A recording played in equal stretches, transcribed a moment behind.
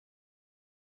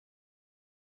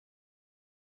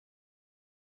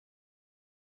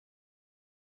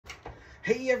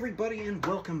Hey everybody, and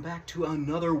welcome back to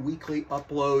another weekly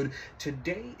upload.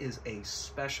 Today is a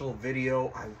special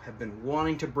video. I have been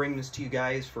wanting to bring this to you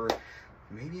guys for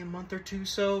maybe a month or two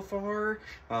so far.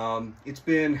 It's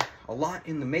been a lot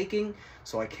in the making,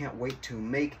 so I can't wait to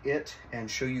make it and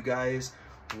show you guys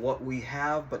what we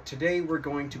have. But today we're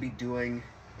going to be doing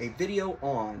a video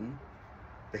on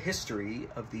the history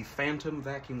of the Fantom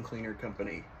vacuum cleaner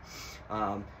company.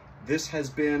 This has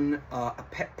been a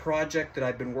pet project that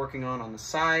I've been working on the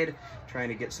side, trying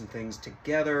to get some things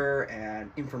together and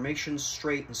information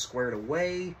straight and squared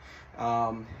away.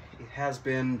 It has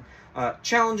been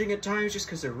challenging at times just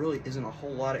because there really isn't a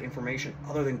whole lot of information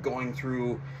other than going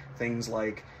through things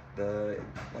like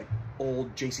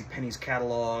old JCPenney's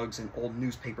catalogs and old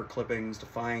newspaper clippings to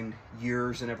find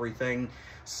years and everything.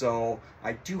 So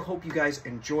I do hope you guys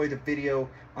enjoy the video.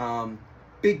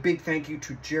 Big thank you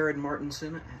to Jared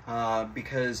Martinson,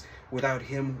 because without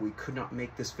him, we could not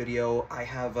make this video. I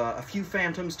have a few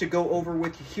Fantoms to go over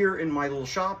with you here in my little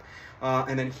shop,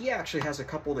 and then he actually has a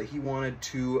couple that he wanted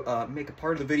to make a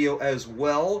part of the video as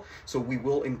well, so we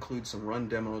will include some run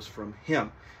demos from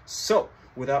him. So,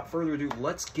 without further ado,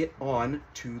 let's get on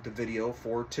to the video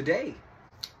for today.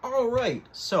 Alright,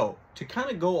 so to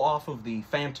kind of go off of the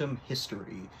Fantom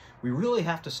history, we really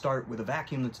have to start with a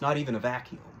vacuum that's not even a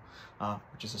vacuum.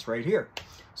 Which is this right here.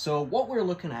 So what we're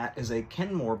looking at is a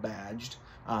Kenmore badged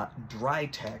dry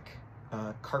tech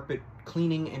carpet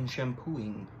cleaning and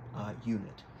shampooing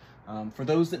unit. For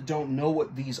those that don't know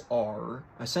what these are,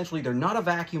 essentially they're not a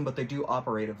vacuum, but they do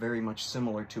operate a very much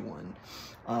similar to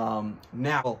one.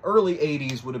 Now, early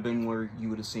 80s would have been where you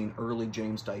would have seen early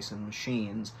James Dyson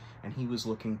machines, and he was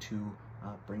looking to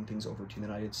bring things over to the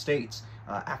United States.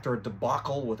 After a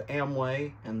debacle with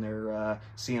Amway and their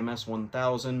CMS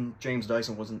 1000, James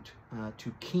Dyson wasn't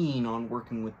too keen on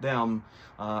working with them,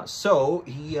 so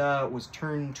he was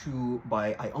turned to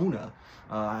by Iona.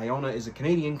 Iona is a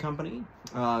Canadian company.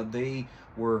 They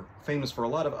were famous for a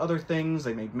lot of other things.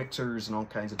 They made mixers and all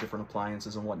kinds of different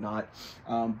appliances and whatnot,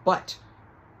 but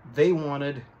they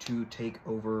wanted to take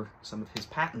over some of his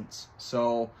patents.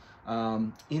 So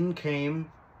in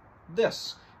came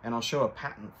this, and I'll show a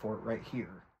patent for it right here.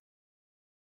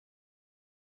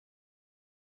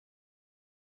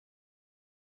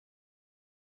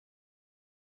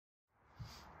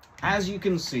 As you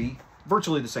can see,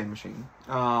 virtually the same machine.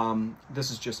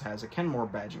 This just has a Kenmore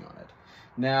badging on it.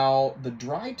 Now, the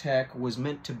dry tech was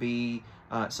meant to be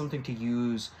something to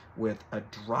use with a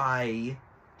dry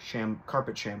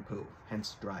carpet shampoo,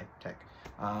 hence dry tech.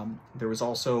 There was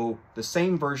also the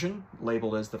same version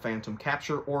labeled as the Fantom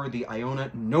Capture or the Iona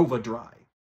Nova Dry.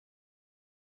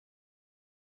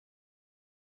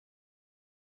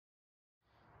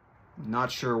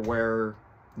 Not sure where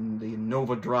the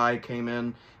Nova Dry came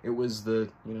in. It was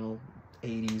the,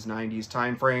 80s, 90s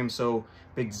time frame, so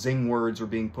big zing words were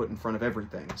being put in front of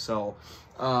everything. So,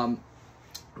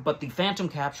 but the Fantom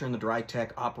Capture and the dry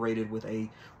tech operated with a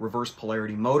reverse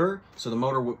polarity motor, so the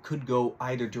motor could go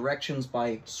either directions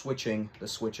by switching the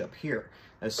switch up here.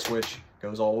 This switch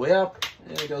goes all the way up,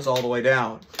 and it goes all the way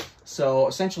down. So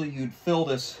essentially you'd fill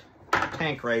this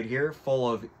tank right here full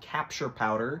of capture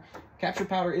powder. Capture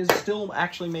powder is still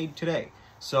actually made today.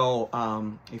 So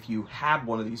if you had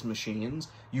one of these machines,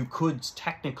 you could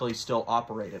technically still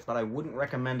operate it, but I wouldn't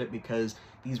recommend it because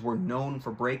these were known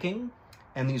for breaking,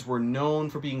 and these were known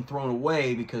for being thrown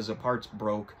away because the parts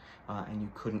broke and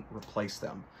you couldn't replace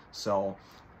them. So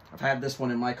I've had this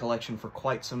one in my collection for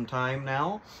quite some time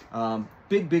now.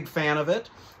 Big fan of it,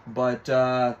 but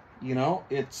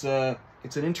it's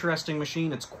an interesting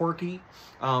machine. It's quirky,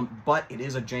 but it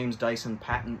is a James Dyson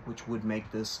patent, which would make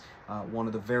this one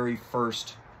of the very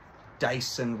first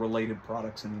Dyson-related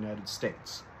products in the United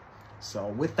States. So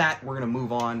with that, we're going to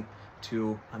move on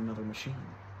to another machine.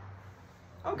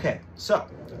 Okay, so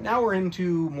now we're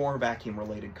into more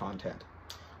vacuum-related content.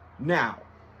 Now,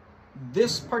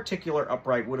 this particular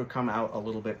upright would have come out a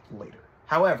little bit later.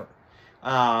 However,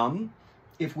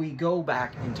 if we go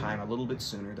back in time a little bit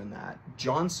sooner than that,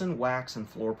 Johnson Wax and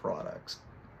Floor Products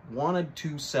wanted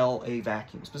to sell a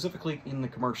vacuum, specifically in the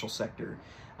commercial sector.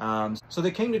 So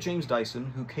they came to James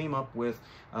Dyson, who came up with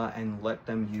and let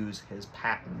them use his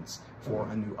patents for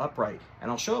a new upright.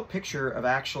 And I'll show a picture of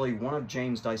actually one of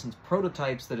James Dyson's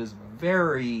prototypes that is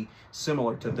very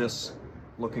similar to this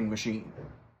looking machine.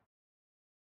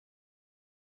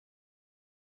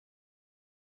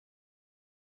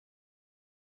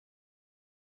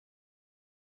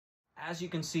 As you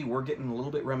can see, we're getting a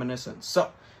little bit reminiscent.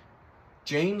 So,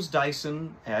 James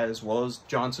Dyson, as well as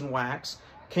Johnson Wax,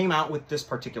 came out with this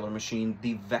particular machine,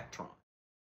 the Vectron.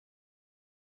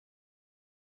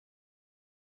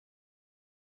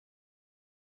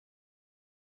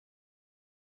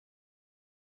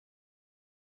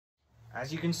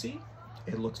 As you can see,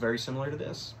 it looks very similar to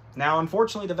this. Now,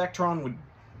 unfortunately, the Vectron would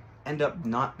end up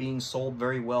not being sold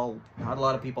very well. Not a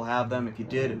lot of people have them. If you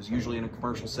did, it was usually in a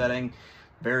commercial setting.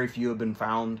 Very few have been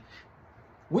found,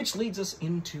 which leads us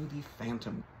into the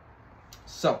Fantom.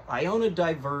 So, Iona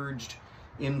diverged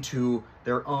into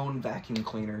their own vacuum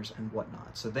cleaners and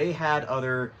whatnot. So they had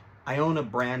other Iona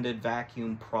branded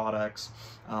vacuum products,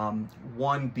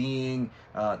 one being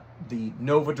the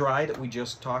Nova Dry that we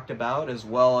just talked about, as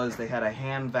well as they had a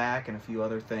hand vac and a few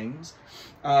other things.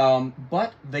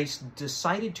 But they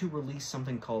decided to release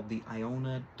something called the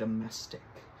Iona Domestic.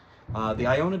 The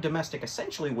Iona Domestic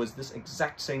essentially was this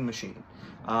exact same machine.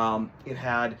 It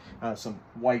had some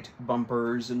white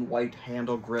bumpers and white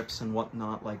handle grips and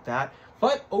whatnot like that.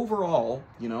 But overall,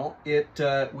 you know, it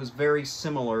was very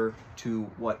similar to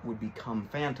what would become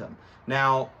Fantom.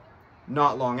 Now,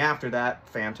 not long after that,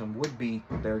 Fantom would be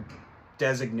their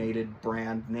designated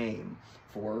brand name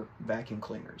for vacuum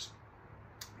cleaners.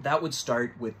 That would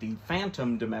start with the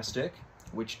Fantom Domestic,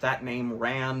 which that name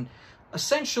ran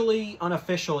essentially,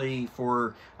 unofficially,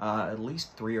 for at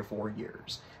least 3 or 4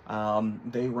 years.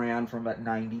 They ran from about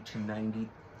 90 to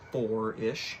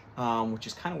 94-ish, which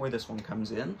is kind of where this one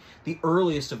comes in. The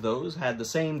earliest of those had the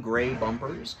same gray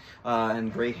bumpers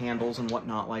and gray handles and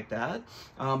whatnot like that,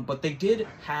 but they did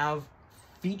have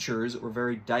features that were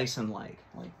very Dyson-like.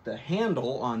 Like the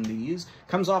handle on these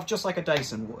comes off just like a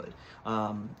Dyson would.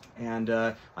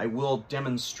 I will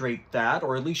demonstrate that,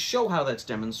 or at least show how that's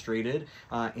demonstrated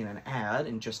in an ad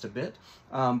in just a bit.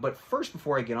 But first,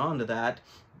 before I get on to that,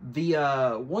 the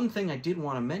one thing I did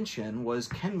want to mention was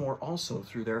Kenmore also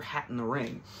threw their hat in the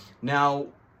ring. Now,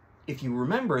 if you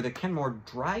remember, the Kenmore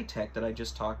Dry Tech that I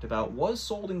just talked about was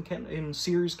sold in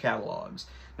Sears catalogs.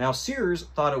 Now, Sears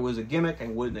thought it was a gimmick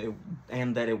and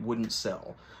that it wouldn't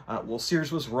sell. Well,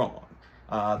 Sears was wrong.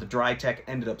 The Dry Tech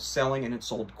ended up selling, and it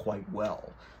sold quite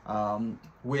well,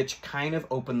 which kind of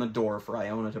opened the door for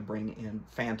Iona to bring in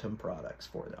Fantom products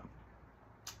for them.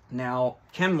 Now,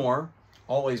 Kenmore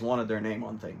always wanted their name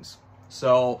on things,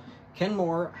 so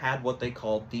Kenmore had what they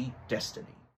called the Destiny.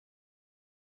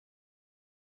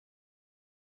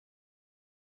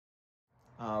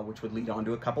 Which would lead on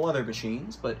to a couple other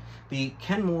machines, but the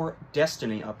Kenmore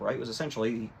Destiny upright was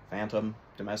essentially the Fantom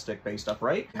domestic-based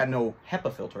upright. It had no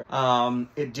HEPA filter.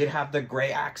 It did have the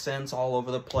gray accents all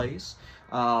over the place,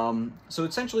 so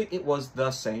essentially it was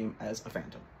the same as a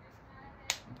Fantom.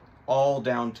 All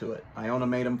down to it. Iona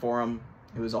made them for him.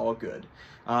 It was all good.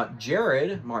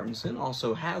 Jared Martinson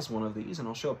also has one of these, and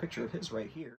I'll show a picture of his right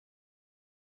here.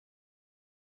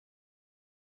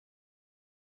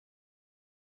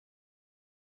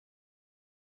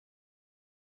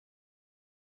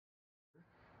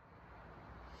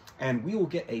 And we will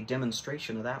get a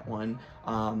demonstration of that one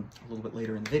a little bit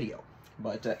later in the video.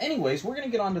 But anyways, we're going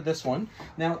to get on to this one.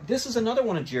 Now, this is another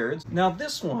one of Jared's. Now,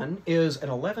 this one is an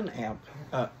 11 amp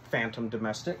Fantom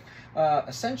domestic.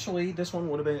 Essentially, this one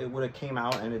would have came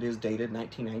out, and it is dated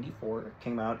 1994. It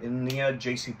came out in the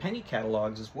JCPenney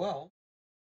catalogs as well.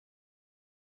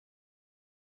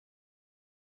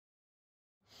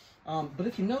 But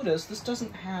if you notice, this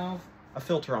doesn't have a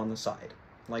filter on the side,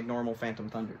 like normal Fantom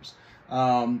Thunders.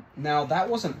 Now, that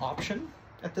was an option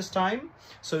at this time,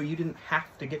 so you didn't have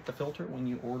to get the filter when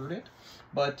you ordered it.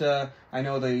 But I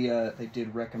know they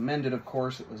did recommend it, of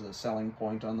course. It was a selling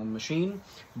point on the machine,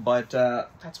 but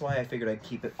that's why I figured I'd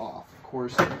keep it off. Of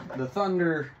course, the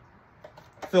Thunder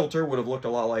filter would have looked a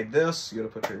lot like this. You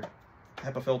would have put your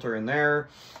HEPA filter in there,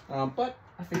 but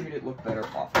I figured it looked better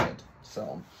off of it.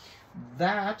 So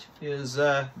that is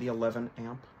the 11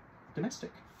 amp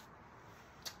domestic.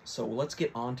 So let's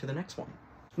get on to the next one.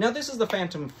 Now, this is the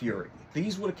Fantom Fury.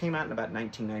 These would have came out in about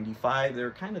 1995.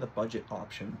 They're kind of the budget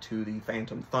option to the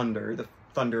Fantom Thunder. The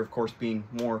Thunder, of course, being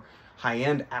more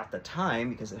high-end at the time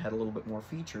because it had a little bit more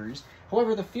features.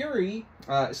 However, the Fury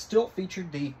still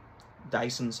featured the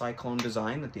Dyson Cyclone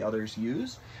design that the others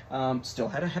use. Still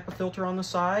had a HEPA filter on the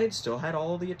side, still had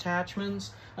all of the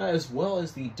attachments, as well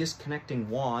as the disconnecting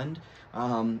wand.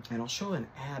 And I'll show an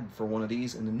ad for one of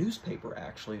these in the newspaper,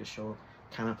 actually, to show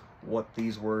kind of what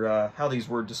these were, how these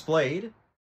were displayed.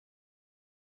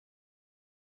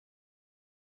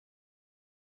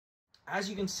 As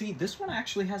you can see, this one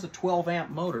actually has a 12 amp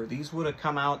motor. These would have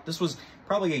come out, this was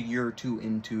probably a year or two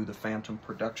into the Fantom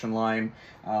production line.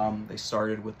 They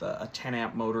started with a 10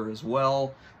 amp motor as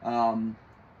well. Of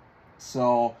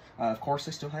course,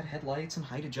 they still had headlights and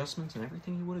height adjustments and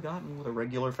everything you would have gotten with a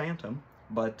regular Fantom.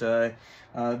 But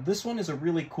this one is a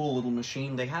really cool little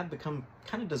machine. They have become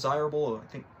kind of desirable. I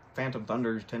think Fantom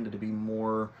Thunders tended to be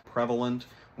more prevalent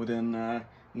within,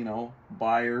 you know,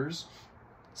 buyers.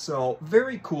 So,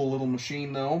 very cool little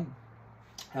machine, though.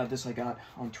 This I got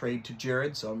on trade to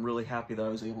Jared, so I'm really happy that I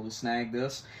was able to snag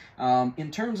this.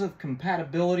 In terms of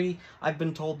compatibility, I've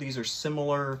been told these are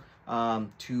similar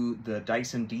to the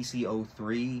Dyson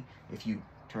DC-03. If you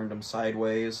turned them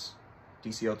sideways,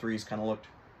 DC-03s kind of looked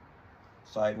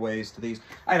sideways to these.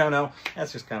 I don't know.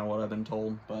 That's just kind of what I've been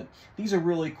told. But these are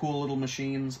really cool little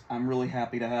machines. I'm really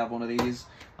happy to have one of these.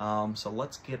 So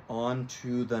let's get on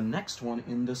to the next one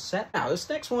in the set. Now, this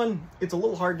next one, it's a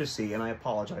little hard to see, and I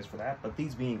apologize for that. But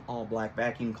these being all black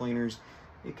vacuum cleaners,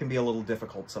 it can be a little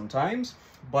difficult sometimes.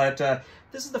 But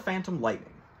this is the Fantom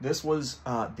Lightning. This was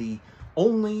the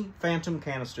only Fantom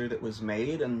canister that was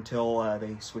made until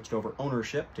they switched over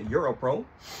ownership to Europro.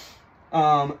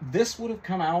 This would have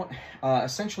come out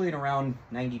essentially in around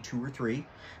 92 or 3.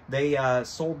 They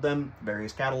sold them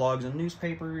various catalogs and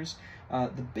newspapers.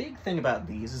 The big thing about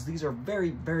these is these are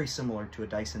very, very similar to a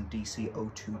Dyson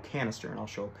DC-02 canister, and I'll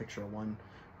show a picture of one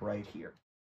right here.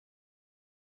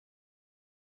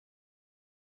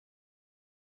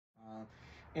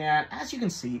 And as you can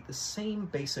see, the same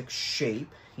basic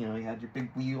shape. You know, you had your big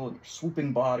wheel and your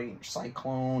swooping body and your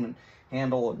cyclone and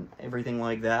handle and everything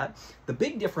like that. The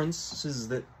big difference is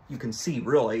that you can see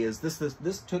really is this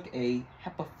took a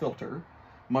HEPA filter,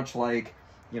 much like,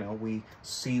 you know, we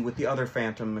see with the other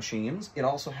Fantom machines. It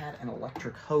also had an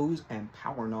electric hose and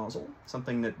power nozzle,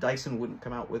 something that Dyson wouldn't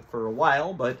come out with for a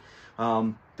while, but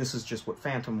this is just what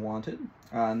Fantom wanted.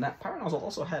 And that power nozzle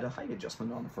also had a height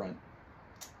adjustment on the front.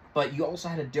 But you also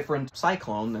had a different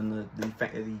cyclone than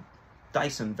the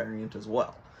Dyson variant as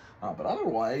well. But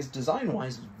otherwise,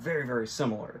 design-wise, it's very, very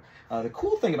similar. The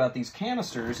cool thing about these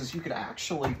canisters is you could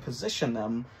actually position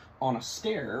them on a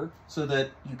stair so that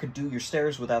you could do your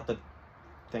stairs without the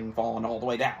thing falling all the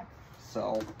way down.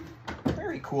 So,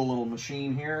 very cool little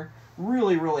machine here.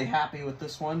 Really, really happy with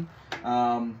this one.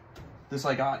 This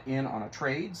I got in on a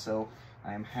trade, so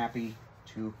I am happy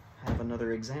to have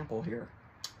another example here.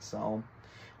 So,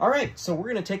 all right, so we're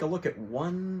going to take a look at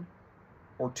one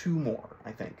or two more,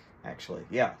 I think, actually.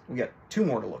 Yeah, we got two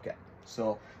more to look at.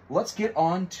 So let's get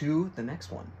on to the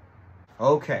next one.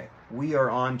 Okay, we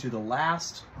are on to the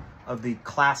last of the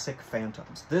classic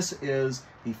Fantoms. This is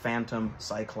the Fantom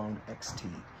Cyclone XT.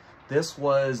 This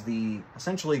was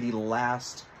essentially the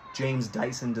last James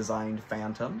Dyson designed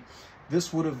Fantom.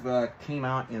 This would have came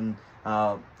out in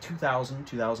 2000,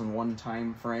 2001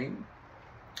 time frame,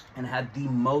 and had the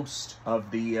most of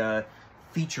the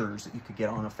features that you could get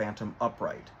on a Fantom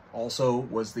upright. Also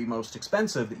was the most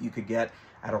expensive that you could get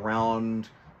at around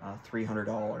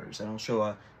 $300. And I'll show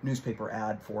a newspaper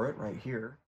ad for it right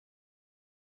here.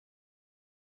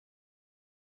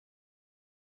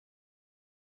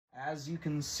 As you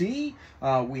can see,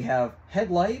 we have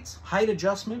headlights, height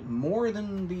adjustment, more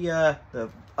than the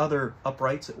other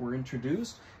uprights that were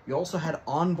introduced. You also had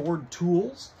onboard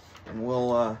tools, and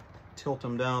we'll tilt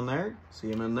them down there,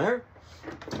 see them in there.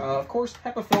 Of course,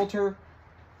 HEPA filter.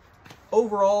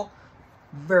 Overall,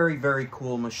 very, very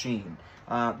cool machine.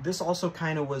 This also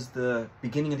kind of was the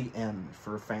beginning of the end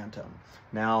for Fantom.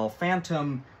 Now,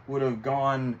 Fantom would have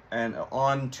gone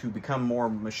on to become more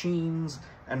machines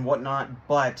and whatnot,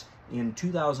 but in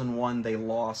 2001, they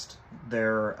lost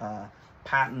their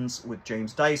patents with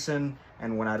James Dyson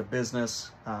and went out of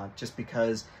business just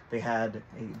because they had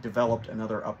developed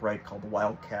another upright called the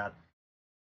Wildcat.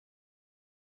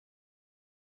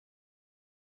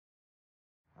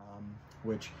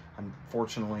 Which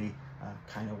unfortunately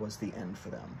kind of was the end for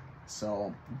them.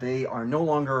 So they are no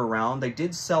longer around. They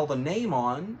did sell the name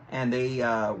on, and they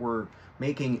were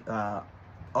making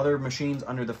other machines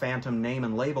under the Fantom name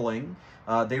and labeling.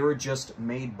 They were just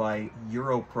made by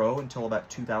Europro until about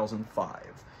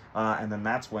 2005. And then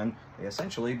that's when they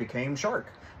essentially became Shark.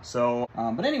 So,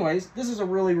 but anyways, this is a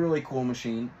really, really cool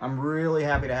machine. I'm really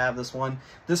happy to have this one.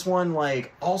 This one,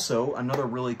 like, also another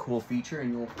really cool feature,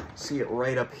 and you'll see it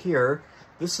right up here.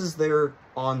 This is their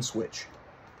on switch,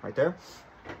 right there.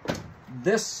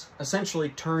 This essentially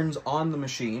turns on the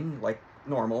machine like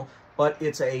normal, but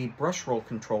it's a brush roll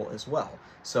control as well.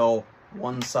 So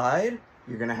one side,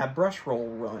 you're gonna have brush roll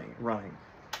running.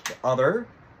 The other,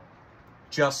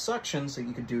 just suction, so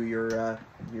you could do your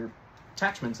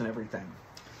attachments and everything.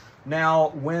 Now,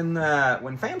 when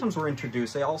Fantoms were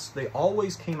introduced, they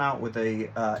always came out with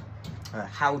a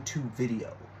how-to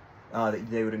video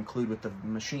that they would include with the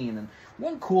machine. And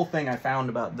one cool thing I found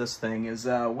about this thing is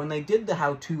when they did the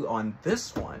how-to on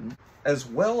this one, as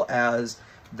well as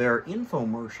their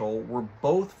infomercial, were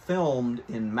both filmed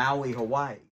in Maui,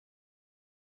 Hawaii.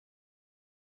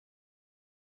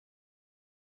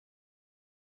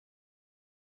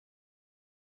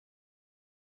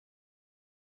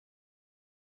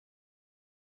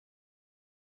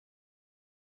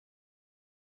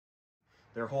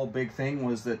 Their whole big thing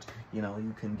was that, you know,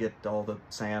 you can get all the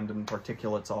sand and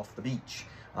particulates off the beach,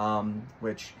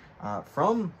 which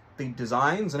from the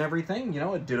designs and everything, you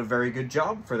know, it did a very good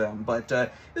job for them. But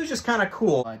it was just kind of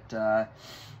cool. But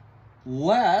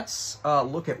let's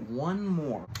look at one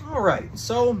more. All right,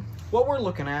 so what we're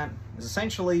looking at is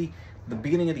essentially the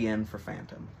beginning of the end for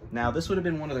Fantom. Now, this would have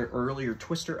been one of their earlier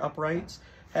twister uprights.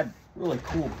 Had really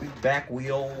cool big back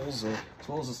wheels, as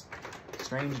well as this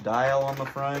strange dial on the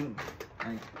front,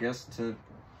 I guess to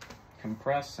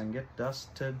compress and get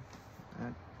dust to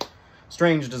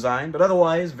strange design, but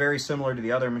otherwise very similar to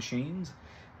the other machines.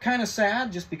 Kind of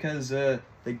sad just because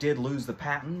they did lose the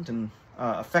patent, and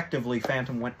effectively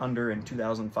Fantom went under in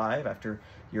 2005 after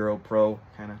EuroPro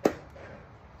kind of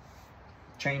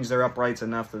changed their uprights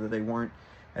enough that they weren't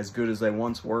as good as they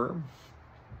once were.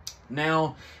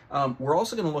 Now, we're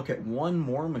also going to look at one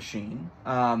more machine.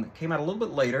 It came out a little bit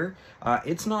later.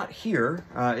 It's not here.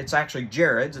 It's actually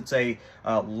Jared's. It's a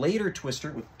later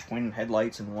twister with twin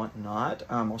headlights and whatnot.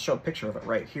 I'll show a picture of it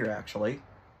right here, actually.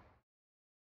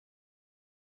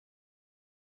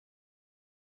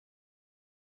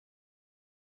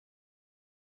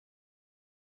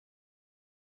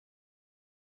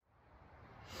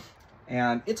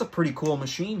 And it's a pretty cool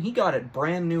machine. He got it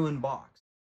brand new in box.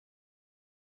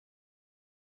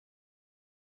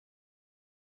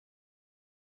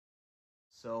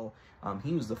 So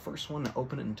he was the first one to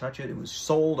open it and touch it. It was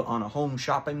sold on a home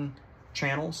shopping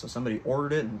channel, so somebody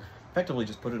ordered it and effectively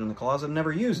just put it in the closet and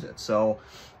never used it. So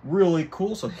really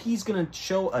cool. So he's going to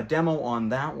show a demo on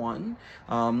that one,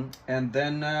 and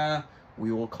then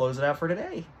we will close it out for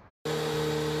today.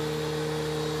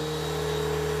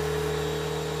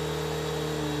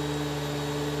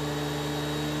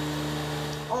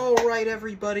 All right,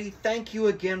 everybody, thank you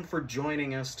again for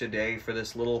joining us today for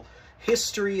this little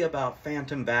history about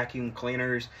Fantom vacuum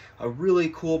cleaners, a really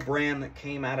cool brand that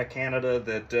came out of Canada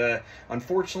that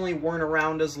unfortunately weren't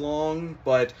around as long,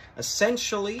 but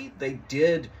essentially they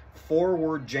did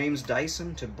forward James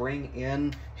Dyson to bring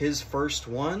in his first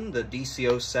one, the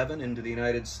DC-07, into the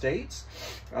United States.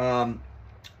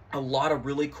 A lot of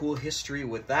really cool history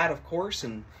with that, of course,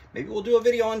 and maybe we'll do a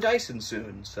video on Dyson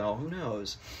soon, so who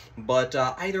knows. But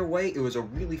either way, it was a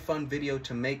really fun video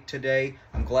to make today.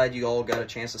 I'm glad you all got a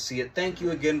chance to see it. Thank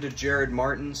you again to Jared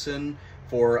Martinson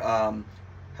for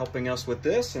helping us with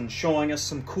this and showing us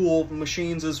some cool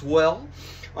machines as well.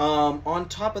 On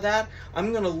top of that,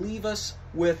 I'm going to leave us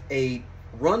with a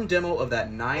run demo of that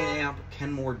 9-amp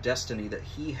Kenmore Destiny that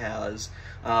he has.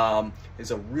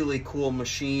 It's a really cool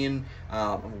machine.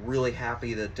 I'm really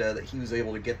happy that that he was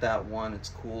able to get that one. It's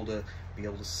cool to be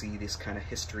able to see this kind of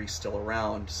history still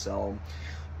around. So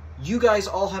you guys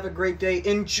all have a great day.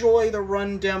 Enjoy the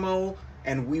run demo,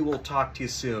 and we will talk to you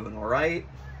soon, all right?